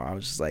comeback at all. I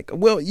was just like, I'm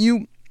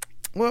going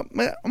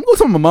to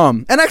tell my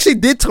mom. And I actually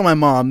did tell my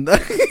mom.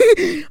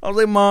 I was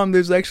like, Mom,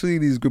 there's actually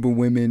these group of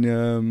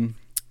women,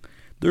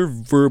 they're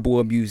verbal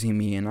abusing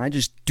me, and I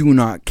just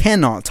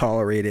cannot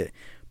tolerate it.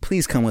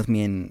 Please come with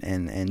me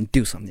and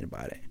do something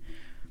about it.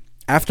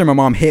 After my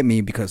mom hit me,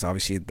 because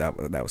obviously that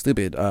was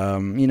stupid,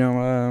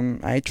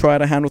 I try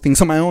to handle things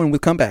on my own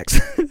with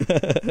comebacks.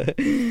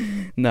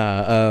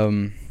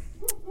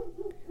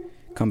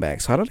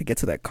 Comebacks. How did I get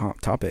to that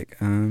topic?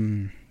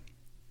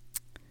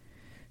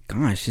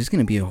 Gosh, this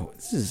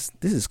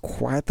is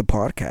quite the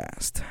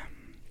podcast.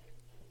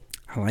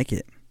 I like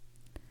it.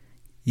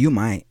 You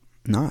might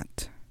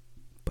not,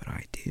 but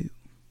I do.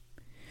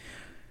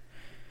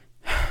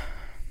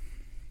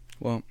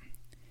 Well,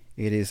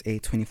 it is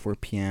 8:24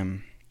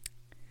 p.m.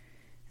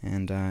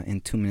 and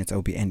in 2 minutes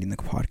I'll be ending the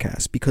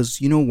podcast, because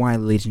you know why,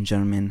 ladies and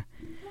gentlemen?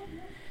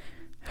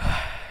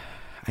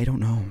 I don't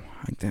know.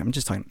 I'm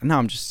just talking. Now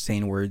I'm just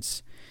saying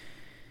words.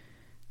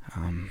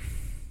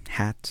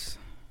 Hat,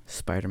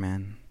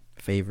 Spider-Man,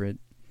 favorite,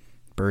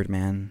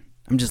 Birdman.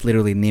 I'm just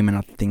literally naming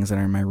out the things that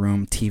are in my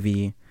room.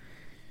 TV,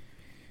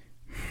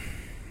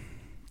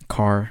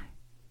 car.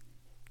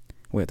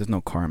 Wait, there's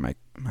no car in my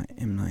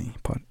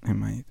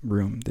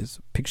room. There's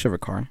a picture of a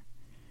car.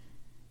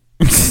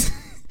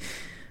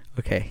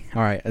 Okay,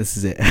 all right, this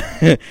is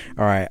it.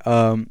 All right.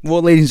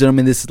 Well, ladies and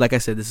gentlemen, this is, like I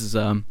said, this is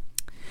a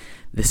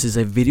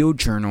video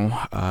journal.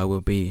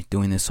 We'll be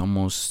doing this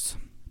almost,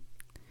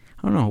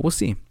 I don't know, we'll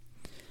see.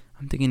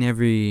 I'm thinking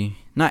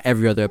not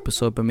every other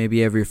episode, but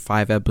maybe every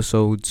 5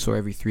 episodes or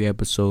every 3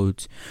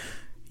 episodes.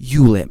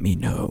 You let me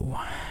know,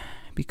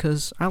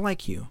 because I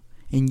like you,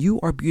 and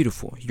you are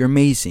beautiful. You're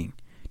amazing.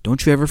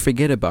 Don't you ever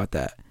forget about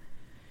that.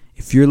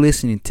 If you're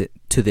listening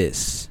to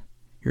this,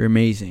 you're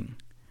amazing.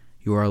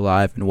 You are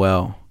alive and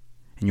well,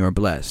 and you are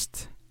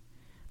blessed.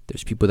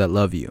 There's people that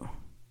love you,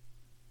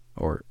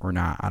 or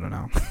not. I don't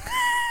know.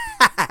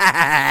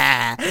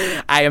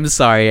 I am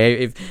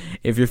sorry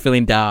if you're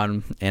feeling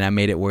down and I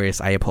made it worse.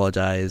 I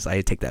apologize.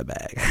 I take that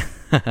back.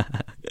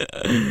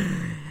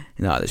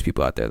 No, there's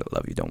people out there that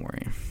love you. Don't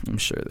worry. I'm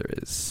sure there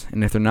is.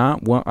 And if they're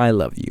not, well, I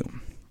love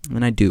you,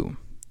 and I do.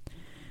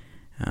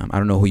 I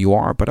don't know who you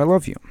are, but I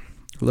love you.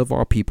 I love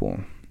all people.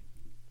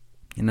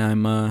 And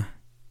I'm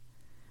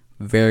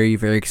very,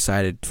 very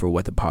excited for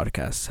what the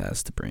podcast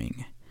has to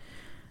bring.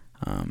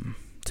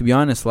 To be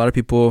honest, a lot of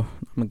people,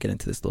 I'm going to get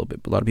into this a little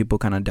bit, but a lot of people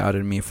kind of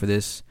doubted me for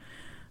this.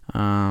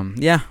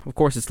 Yeah, of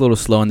course, it's a little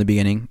slow in the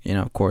beginning.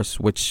 Of course,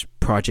 which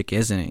project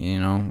isn't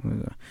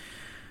it?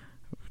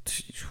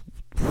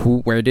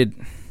 Where did...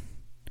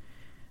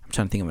 I'm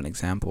trying to think of an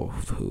example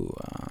of who...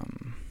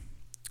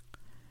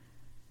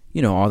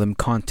 all them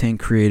content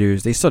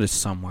creators, they started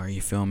somewhere,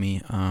 you feel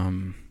me?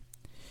 And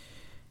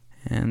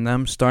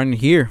I'm starting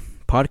here.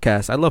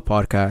 Podcasts. I love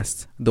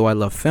podcasts. Though I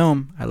love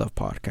film, I love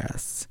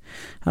podcasts.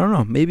 I don't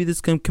know. Maybe this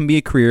can be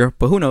a career,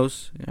 but who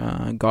knows?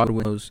 God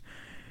knows.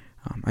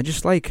 I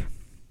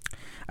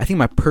think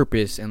my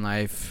purpose in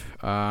life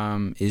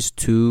is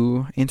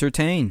to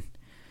entertain.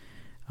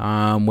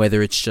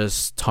 Whether it's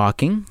just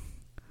talking,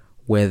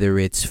 whether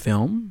it's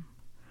film,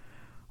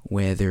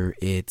 whether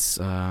it's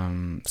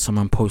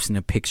someone posting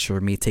a picture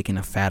of me taking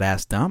a fat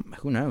ass dump,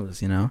 who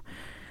knows,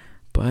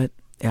 But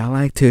I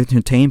like to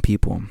entertain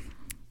people,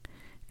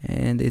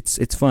 and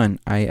it's fun.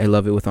 I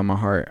love it with all my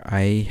heart.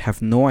 I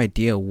have no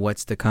idea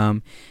what's to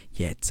come,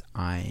 yet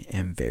I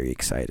am very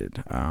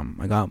excited.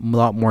 I got a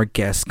lot more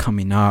guests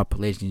coming up,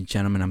 ladies and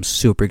gentlemen. I'm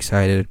super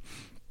excited.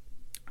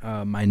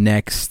 My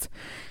next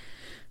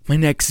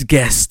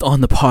guest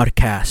on the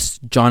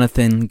podcast,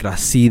 Jonathan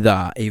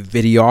Gracida, a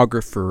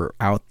videographer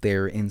out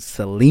there in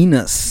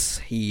Salinas.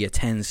 He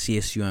attends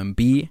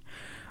CSUMB.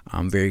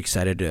 I'm very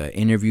excited to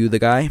interview the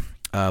guy.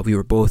 We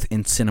were both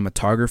in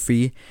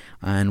cinematography,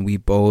 and we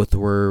both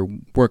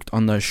worked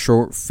on the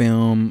short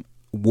film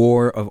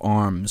War of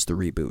Arms, the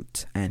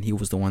reboot. And he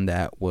was the one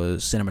that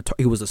was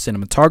he was the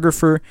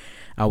cinematographer.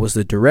 I was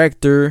the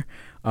director.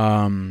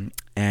 And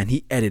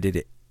he edited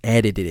it.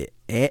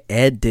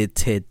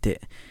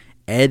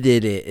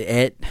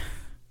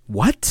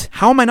 What?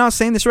 How am I not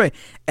saying this right?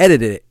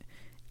 Edit it.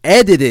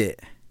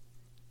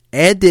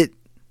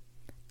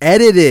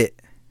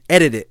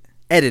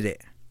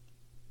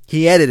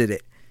 He edited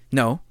it.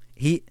 No,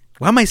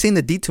 why am I saying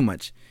the D too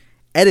much?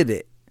 Edit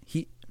it.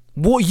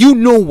 Well, you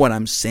know what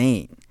I'm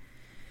saying.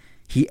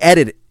 He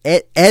edited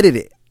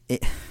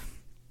it.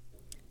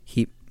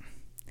 He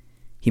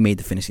made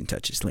the finishing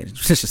touches, ladies.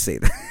 Let's just say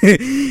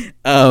that.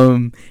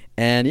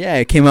 And yeah,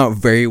 it came out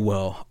very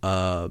well.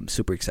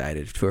 Super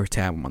excited to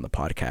have him on the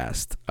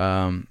podcast.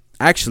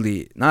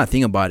 Actually, now I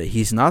think about it,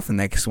 he's not the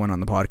next one on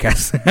the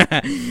podcast.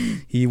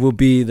 He will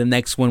be the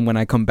next one when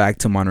I come back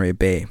to Monterey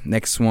Bay.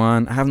 Next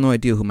one, I have no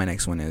idea who my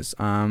next one is.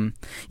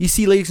 You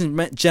see, ladies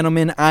and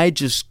gentlemen, I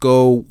just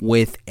go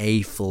with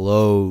a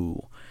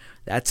flow.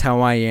 That's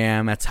how I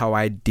am. That's how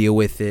I deal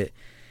with it.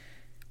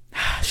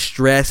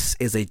 Stress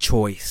is a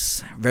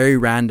choice. Very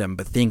random,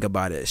 but think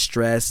about it.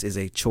 Stress is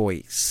a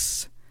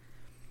choice.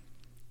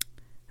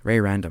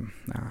 Very random.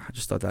 I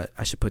just thought that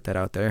I should put that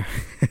out there.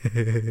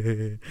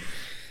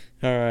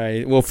 All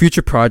right. Well,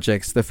 future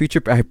projects. The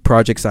future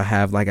projects I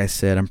have, like I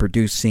said, I'm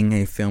producing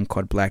a film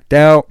called Blacked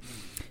Out.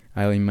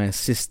 I'm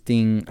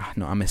assistant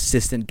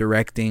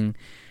directing.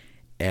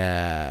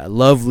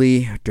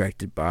 Lovely,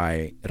 directed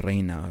by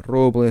Reina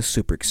Robles.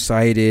 Super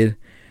excited.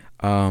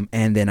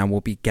 And then I will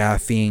be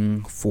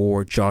gaffing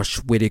for Josh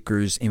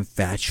Whitaker's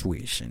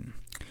Infatuation.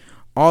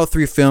 All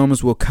 3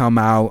 films will come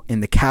out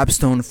in the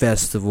Capstone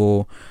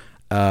Festival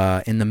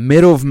in the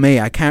middle of May.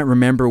 I can't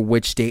remember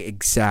which date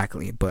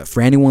exactly, but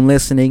for anyone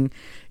listening,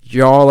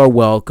 y'all are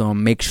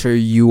welcome. Make sure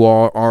you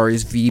all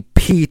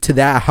RSVP to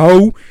that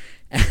hoe.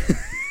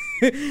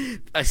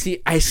 I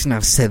shouldn't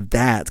have said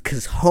that,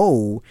 because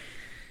hoe,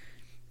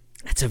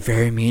 that's a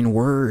very mean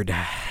word.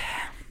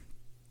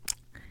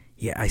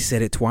 Yeah, I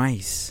said it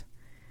twice.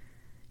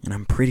 And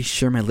I'm pretty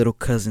sure my little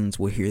cousins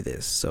will hear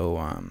this. So,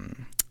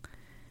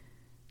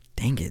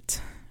 dang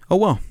it. Oh,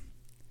 well.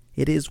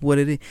 It is what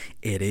it is.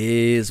 It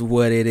is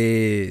what it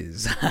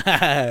is.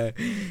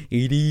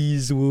 It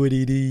is what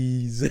it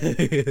is.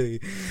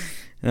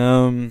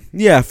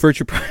 Yeah,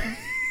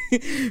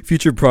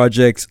 future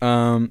projects.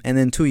 And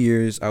then 2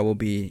 years I will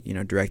be,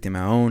 directing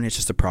my own. It's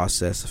just a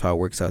process of how it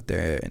works out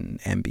there in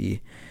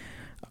MB.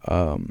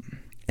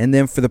 And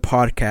then for the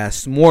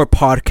podcast, more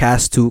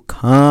podcasts to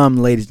come,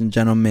 ladies and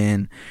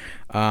gentlemen.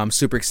 I'm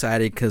super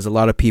excited because a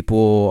lot of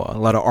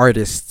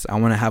artists, I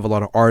want to have a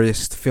lot of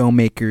artists,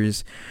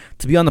 filmmakers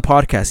to be on the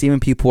podcast, even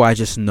people I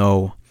just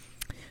know.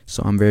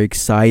 So I'm very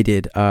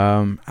excited.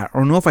 I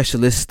don't know if I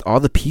should list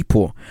all the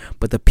people,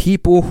 but the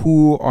people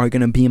who are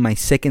going to be in my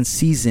second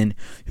season,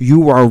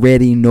 you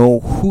already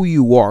know who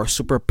you are.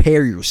 So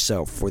prepare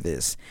yourself for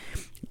this.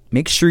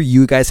 Make sure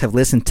you guys have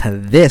listened to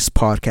this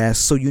podcast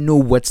so you know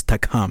what's to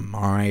come.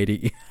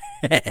 Alrighty.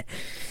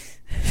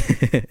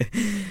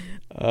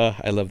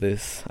 I love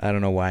this. I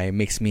don't know why. It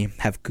makes me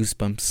have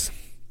goosebumps.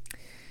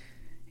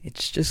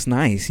 It's just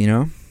nice,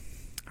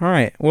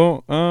 Alright.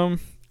 Well, I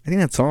think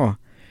that's all.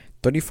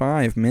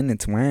 35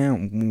 minutes. Wow.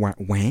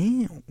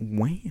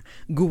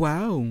 Go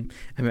out.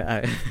 I mean,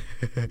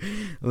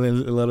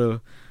 a lot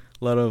of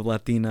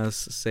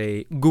Latinas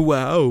say, go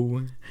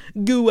out.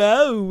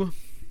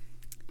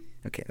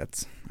 Okay, I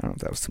don't know if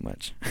that was too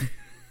much.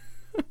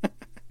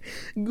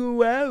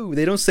 Wow.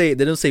 They don't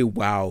say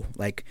wow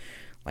like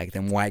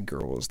them white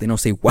girls. They don't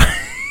say wow.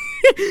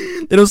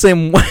 They don't say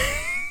wow.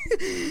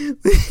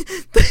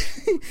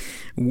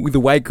 The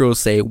white girls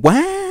say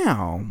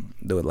wow.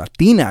 The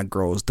Latina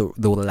girls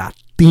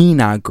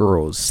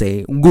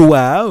say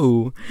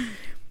wow.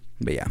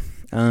 But yeah.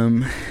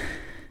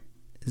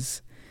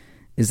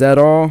 Is that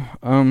all?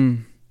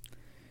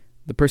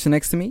 The person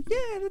next to me?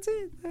 Yeah, that's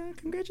it.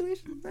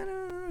 Congratulations.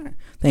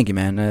 Thank you,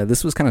 man.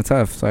 This was kind of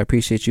tough, so I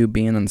appreciate you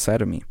being on the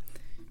side of me.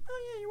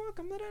 Oh, yeah, you're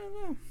welcome.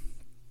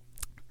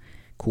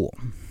 Cool.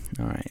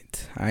 All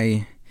right.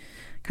 I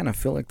kind of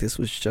feel like this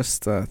was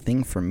just a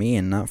thing for me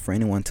and not for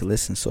anyone to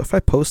listen. So if I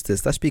post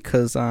this, that's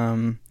because,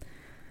 well,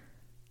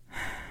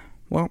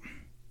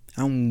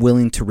 I'm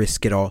willing to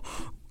risk it all.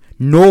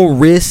 No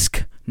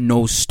risk,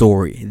 no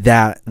story.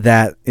 That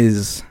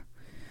is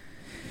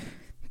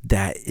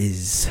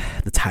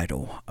the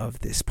title of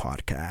this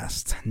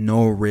podcast.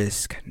 No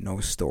risk, no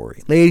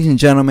story. Ladies and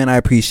gentlemen, I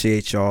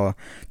appreciate y'all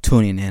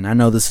tuning in. I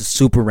know this is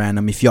super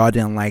random. If y'all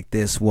didn't like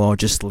this, well,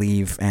 just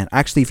leave. And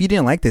actually, if you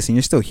didn't like this and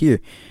you're still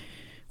here,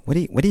 what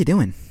are you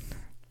doing?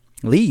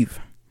 Leave.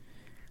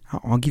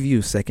 I'll give you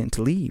a second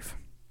to leave.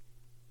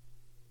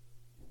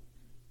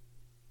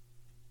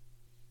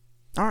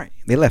 All right,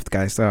 they left,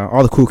 guys.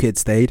 All the cool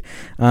kids stayed.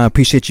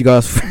 Appreciate you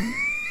guys.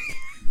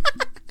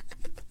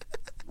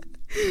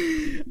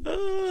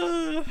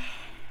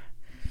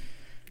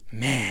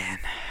 Man,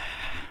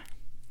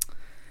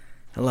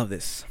 I love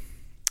this.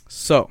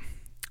 So,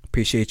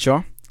 appreciate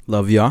y'all.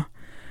 Love y'all.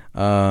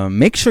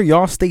 Make sure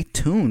y'all stay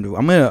tuned.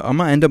 I'm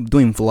gonna end up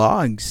doing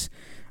vlogs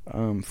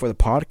for the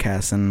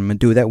podcast, and I'm gonna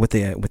do that with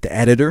the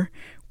editor,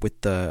 with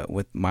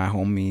my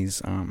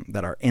homies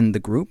that are in the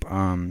group.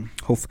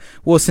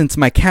 Since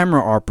my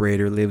camera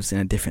operator lives in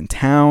a different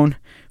town,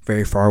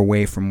 very far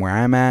away from where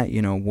I'm at,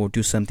 we'll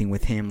do something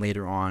with him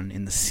later on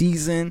in the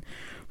season.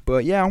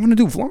 But yeah, I want to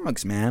do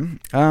vlogs, man.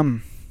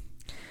 I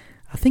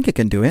think I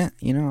can do it.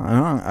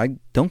 I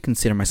don't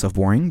consider myself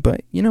boring,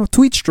 but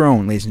to each their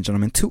own, ladies and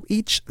gentlemen. To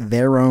each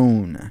their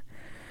own.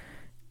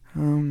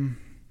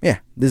 Yeah,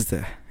 this is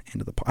the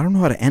end of the. I don't know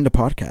how to end a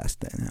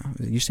podcast.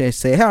 You say,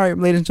 "Hi,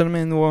 ladies and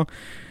gentlemen. Well,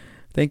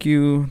 thank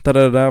you,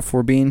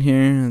 for being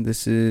here.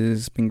 This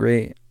has been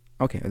great."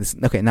 Okay,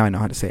 now I know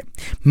how to say it.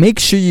 Make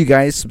sure you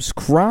guys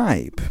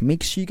subscribe.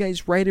 Make sure you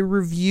guys write a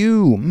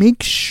review.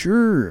 Make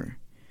sure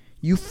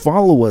you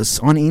follow us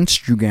on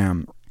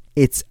Instagram.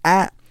 It's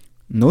at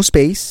no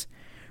space,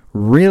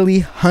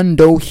 really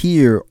hundo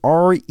here.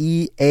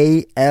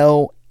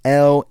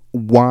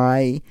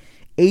 ReallyHundohere.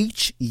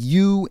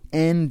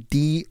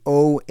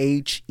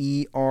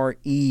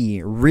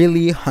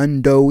 Really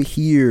hundo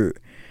here.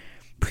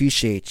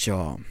 Appreciate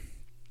y'all.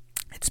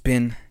 It's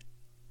been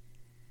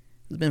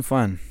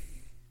fun.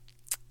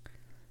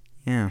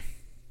 Yeah.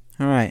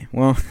 All right.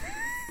 Well,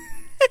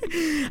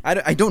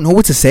 I don't know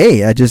what to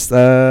say. I just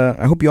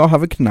I hope you all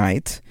have a good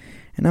night,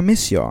 and I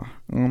miss y'all.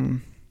 I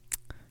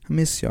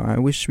miss y'all. I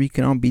wish we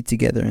could all be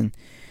together and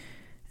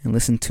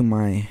listen to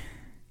me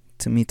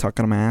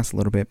talking on my ass a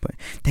little bit. But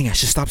dang, I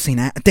should stop saying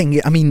that. Dang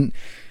it. I mean,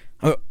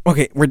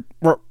 okay, we're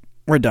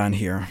done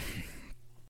here.